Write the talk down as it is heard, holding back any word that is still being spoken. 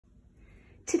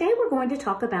Today we're going to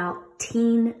talk about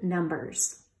teen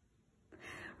numbers.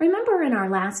 Remember in our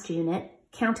last unit,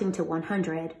 counting to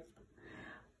 100,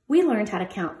 we learned how to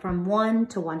count from 1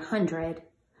 to 100,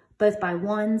 both by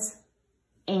ones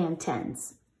and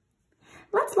tens.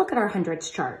 Let's look at our hundreds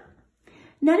chart.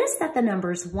 Notice that the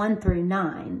numbers 1 through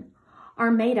 9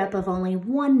 are made up of only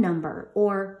one number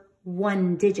or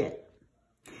one digit.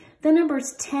 The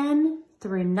numbers 10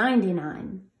 through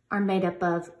 99 are made up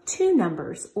of two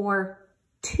numbers or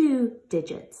two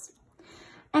digits.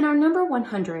 And our number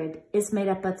 100 is made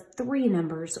up of three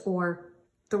numbers or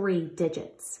three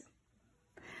digits.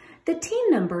 The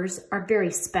teen numbers are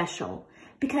very special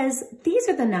because these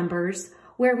are the numbers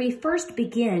where we first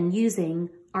begin using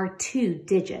our two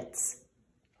digits.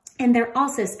 And they're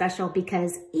also special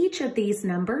because each of these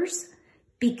numbers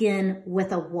begin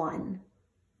with a 1.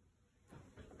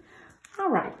 All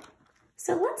right,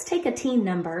 so let's take a teen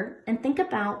number and think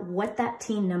about what that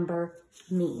teen number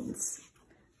means.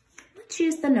 Let's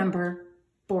use the number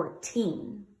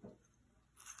 14.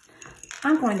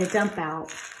 I'm going to dump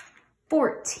out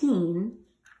 14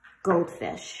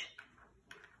 goldfish.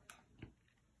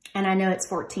 And I know it's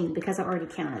 14 because I already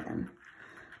counted them.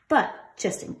 But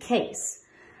just in case,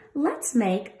 let's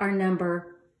make our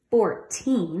number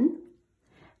 14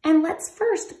 and let's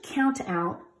first count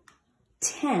out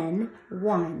 10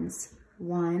 ones.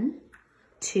 1,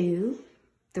 2,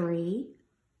 3,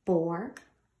 4,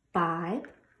 5,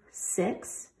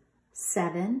 6,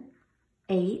 7,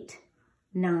 8,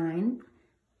 9,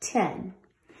 10.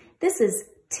 This is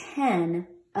 10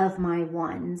 of my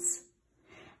ones.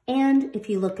 And if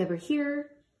you look over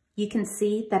here, you can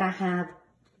see that I have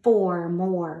 4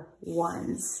 more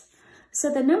ones.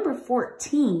 So the number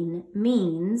 14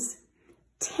 means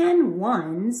 10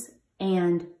 ones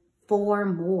and 4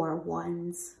 more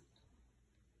ones.